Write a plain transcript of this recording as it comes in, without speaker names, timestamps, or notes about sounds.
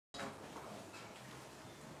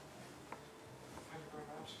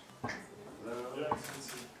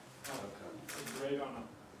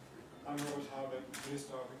I'm Robert Habeck,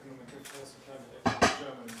 Minister of Economic Affairs and Climate Action in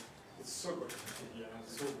Germany. It's so good to be here,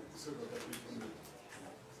 so good that we can meet.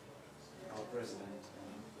 Our President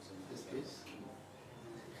is this.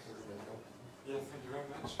 Yeah, thank you very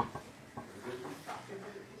much.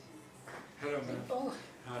 Hello, ma'am. Oh,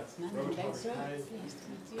 Hi. Robert Robert Habeck. Habeck. Hi. Nice to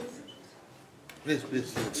meet you. Please,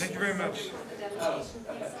 please. Thank you very much. The delegation,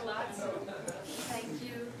 thanks a lot. Thank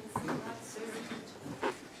you. Thanks a lot.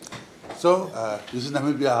 So, this is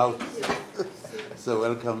Namibia House. So,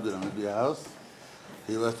 welcome to Namibia House.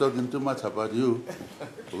 He was talking too much about you.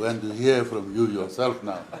 We want to hear from you yourself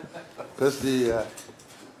now. Firstly, we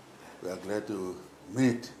are glad to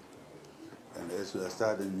meet. And as we are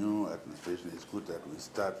starting a new administration, it's good that we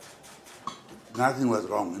start. Nothing was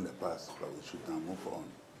wrong in the past, but we should now move on.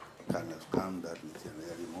 Time has come that we can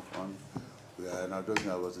really move on. We are now talking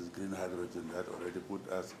about this green hydrogen that already put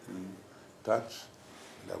us in touch,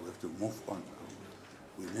 that we have to move on.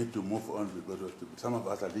 We need to move on because some of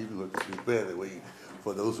us are leaving to prepare the way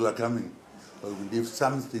for those who are coming. But we leave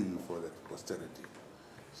something for that posterity.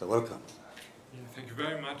 So welcome. Yeah, thank you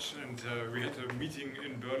very much. And we had a meeting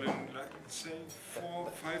in Berlin, like, let's say, 4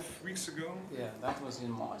 or 5 weeks ago. Yeah, that was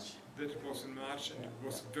in March. That was in March, and it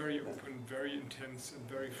was very open, very intense, and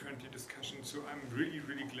very friendly discussion. So I'm really,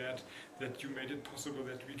 really glad that you made it possible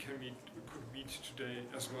that we could meet today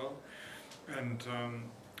as well. And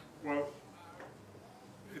well,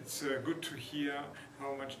 it's good to hear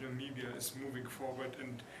how much Namibia is moving forward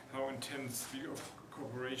and how intense the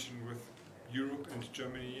cooperation with Europe and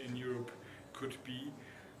Germany in Europe could be.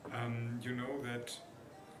 You know that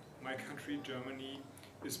my country, Germany,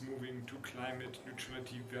 is moving to climate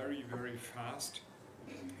neutrality very, very fast.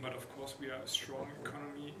 But of course we are a strong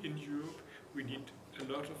economy in Europe. We need a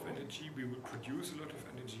lot of energy, we will produce a lot of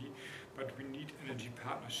energy, but we need energy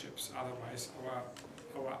partnerships, otherwise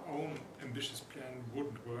our own ambitious plan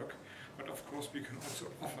wouldn't work. But of course we can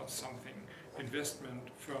also offer something,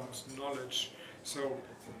 investment, firms, knowledge. So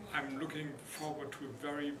I'm looking forward to a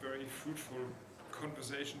very, very fruitful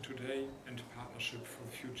conversation today and partnership for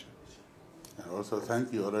the future. And also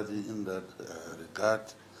thank you already in that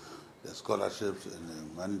regard, the scholarships and the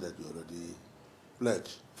money that you already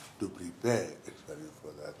pledged to prepare actually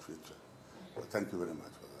for that future. So thank you very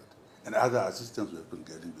much for that. And other assistance we've been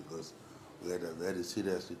getting because we had a very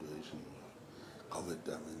serious situation.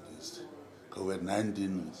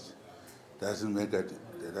 COVID-19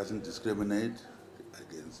 doesn't discriminate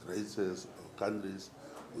against races or countries.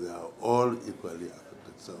 We are all equally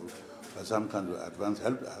affected. So some countries advance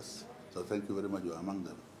helped us. So thank you very much. You are among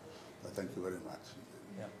them. Thank you very much.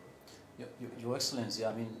 Yeah. Your Excellency,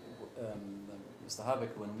 I mean, Mr.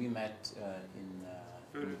 Habeck, when we met in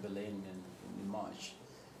Berlin in March,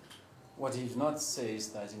 what he did not say is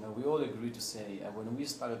that, you know, we all agreed to say, when we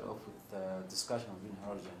started off with the discussion of green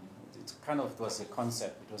hydrogen, it kind of was a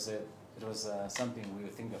concept. It was something we were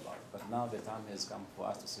thinking about. But now the time has come for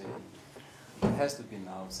us to say it has to be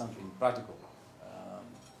now something practical.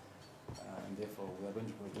 And therefore we are going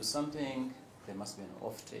to produce something. There must be an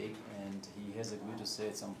off-take, and he has agreed to say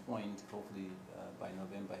at some point, hopefully by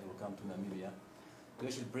November, he will come to Namibia to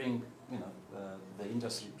actually bring, you know, the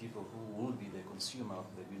industry people who will be the consumer of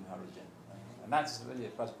the green hydrogen. And that's really a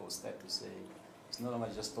practical step to say it's not only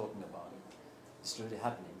just talking about it; it's really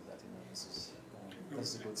happening. That, you know, this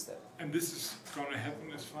is a good step. And this is going to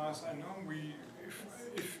happen as far as I know.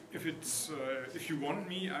 If you want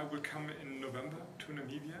me, I will come in November to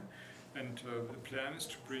Namibia. And the plan is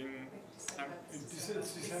to bring. It's December.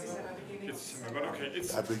 It's December, but okay.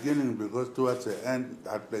 It's at the beginning, because towards the end,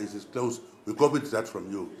 that place is closed. We copied that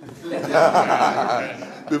from you.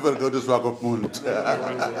 People go to Swakopmund.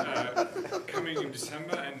 Coming in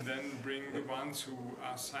December, and then bring the ones who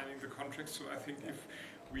are signing the contract. So I think if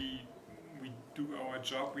we do our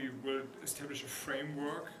job, we will establish a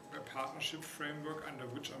framework, a partnership framework, under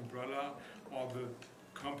which umbrella all the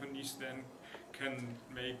companies then can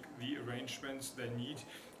make the arrangements they need.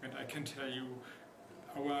 And I can tell you,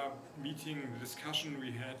 our meeting, the discussion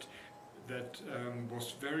we had, that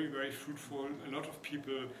was very, very fruitful. A lot of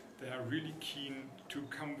people, they are really keen to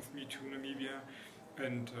come with me to Namibia.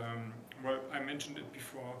 And well, I mentioned it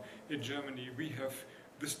before, in Germany we have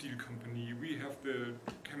the steel company, we have the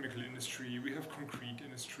chemical industry, we have concrete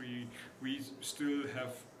industry, we still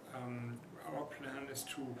have, our plan is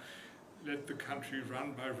to let the country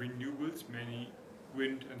run by renewables, mainly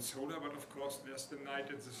wind and solar, but of course there's the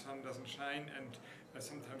night and the sun doesn't shine, and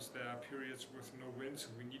sometimes there are periods with no wind, so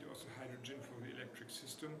we need also hydrogen for the electric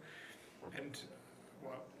system. And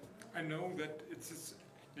well, I know that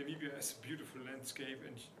Namibia is a beautiful landscape,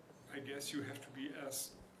 and I guess you have to be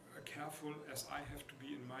as careful as I have to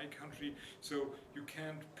be in my country. So you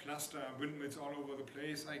can't plaster windmills all over the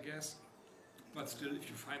place, I guess. But still, if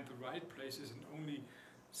you find the right places and only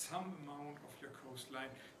some amount of your coastline,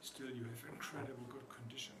 still you have incredible good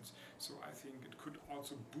conditions. So I think it could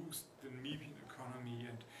also boost the Namibian economy,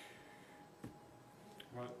 and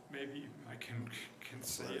well, maybe I can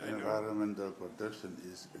say environmental protection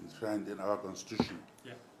is enshrined in our constitution.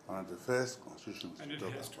 Yeah. One of the first constitutions and to it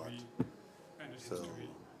talk has about. to be. And it So has to be.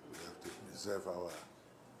 we have to preserve our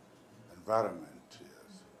environment.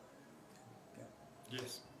 Yes.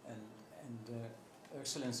 Yes. And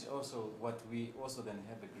Excellency, also what we also then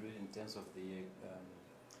have agreed in terms of the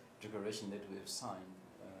declaration that we have signed.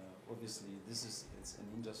 Obviously, it's an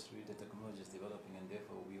industry, the technology is developing, and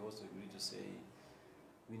therefore we also agree to say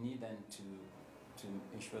we need then to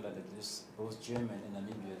ensure that at least both Germany and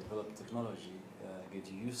Namibia develop technology, get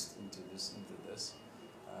used into this,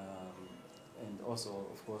 and also,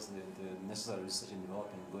 of course, the necessary research and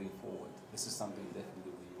development going forward. This is something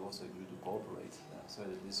definitely we also agree to cooperate, so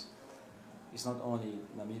that this it's not only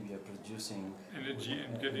Namibia producing energy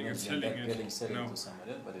and getting and selling it, to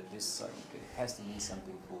somebody else, but at least it has to mean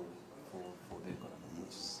something for the economy. Which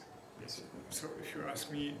is, so if you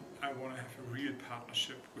ask me, I want to have a real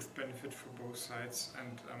partnership with benefit for both sides.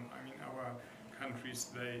 And I mean, our countries,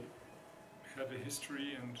 they had a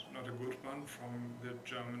history and not a good one from the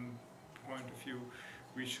German point of view.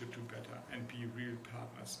 We should do better and be real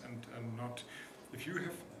partners, and not, if you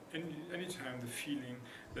have any time the feeling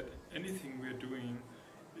that anything we're doing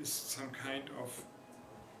is some kind of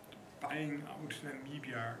buying out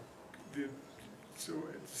Namibia, so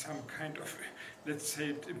it's some kind of, let's say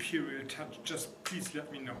it, imperial touch, just please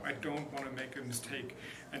let me know. I don't want to make a mistake,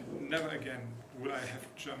 and never again will I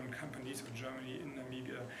have German companies or Germany in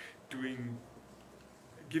Namibia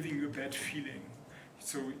giving you a bad feeling.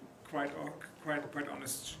 So quite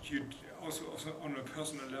honest, you also on a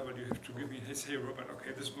personal level, you have to give me, hey Robert,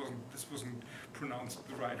 okay, this wasn't pronounced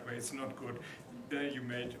the right way. It's not good. There you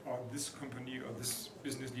made, or this company or this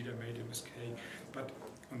business leader made a mistake. But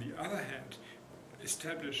on the other hand,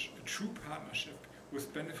 establish a true partnership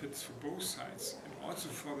with benefits for both sides, and also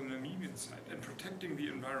for the Namibian side, and protecting the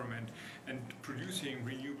environment and producing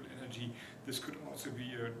renewable energy. This could also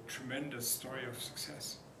be a tremendous story of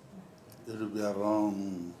success. It would be a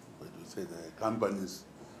wrong way to say the companies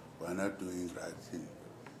were not doing the right thing.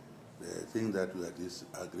 The thing that we are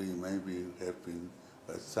disagreeing maybe have been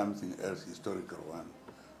something else, historical one,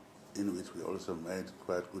 in which we also made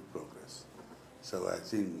quite good progress. So I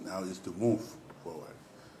think now is to move forward.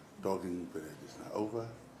 Talking period is now over,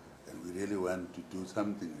 and we really want to do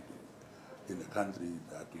something in a country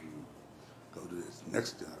that will go to the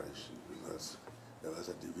next generation, because there was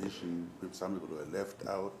a division, some people were left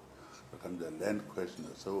out, become the land question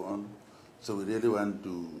and so on. So we really want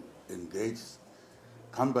to engage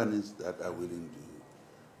companies that are willing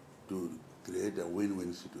to create a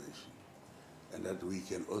win-win situation, and that we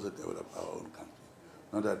can also develop our own country.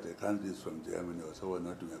 Not that the countries from Germany or so are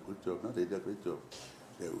not doing a good job. No, they did a great job.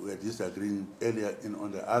 We are disagreeing earlier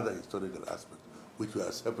on the other historical aspect, which we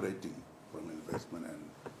are separating from investment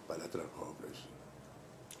and bilateral cooperation.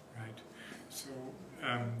 Right. So,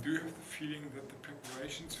 do you have the feeling that the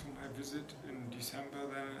preparations for my visit in December,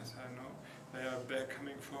 then, as I know, they're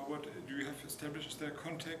coming forward? Do you have established their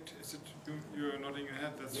contact? Is it you're nodding your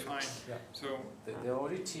head? That's fine. Yeah. So there are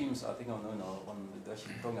already teams, I think,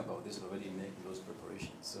 actually talking about this already, making those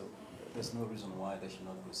preparations. So there's no reason why they should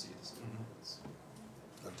not proceed.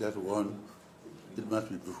 That one, it must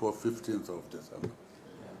be before 15th of December.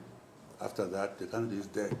 Yeah. After that, the country is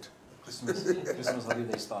dead. Christmas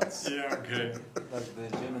holiday starts. yeah, okay. Like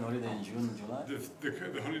the German holiday in June, July?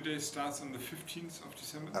 The holiday starts on the 15th of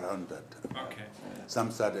December? Around that time. Okay. Yeah.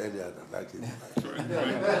 Some start earlier than like it.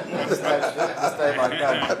 This time I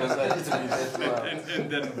can't, because I need to be there 2 hours.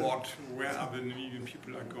 And then what? Where are the Namibian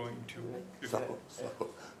people are going to?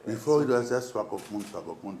 Swakopmund. Before it was just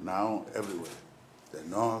Swakopmund. Now everywhere. The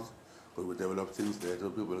north, we will develop things there, so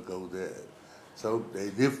people go there. So they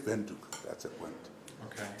live Windhoek, that's the point.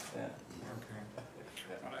 Okay. Yeah. Okay.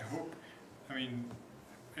 But I hope, I mean,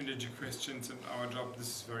 energy questions and our job, this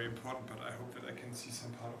is very important, but I hope that I can see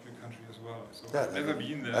some part of your country as well. So Yeah, I've never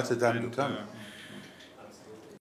been there. That's the time to come.